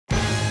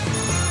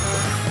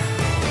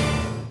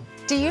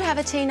Do you have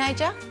a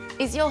teenager?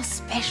 Is your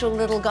special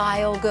little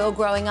guy or girl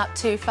growing up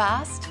too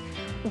fast?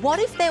 What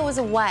if there was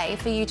a way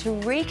for you to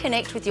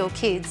reconnect with your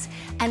kids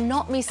and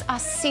not miss a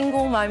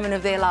single moment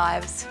of their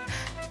lives?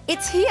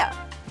 It's here.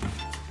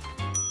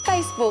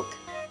 Facebook.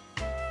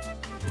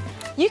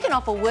 You can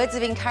offer words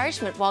of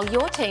encouragement while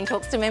your teen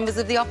talks to members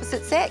of the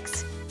opposite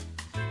sex.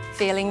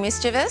 Feeling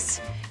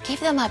mischievous? Give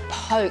them a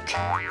poke.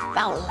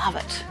 They'll love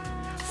it.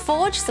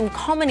 Forge some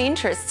common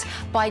interests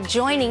by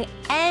joining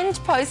and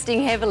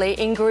posting heavily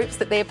in groups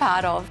that they're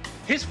part of.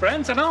 His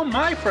friends are now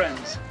my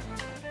friends.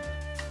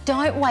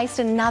 Don't waste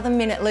another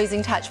minute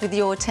losing touch with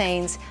your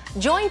teens.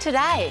 Join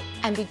today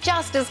and be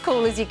just as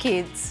cool as your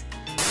kids.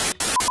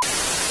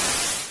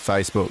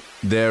 Facebook.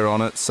 They're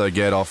on it, so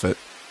get off it.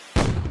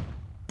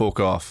 Book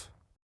off.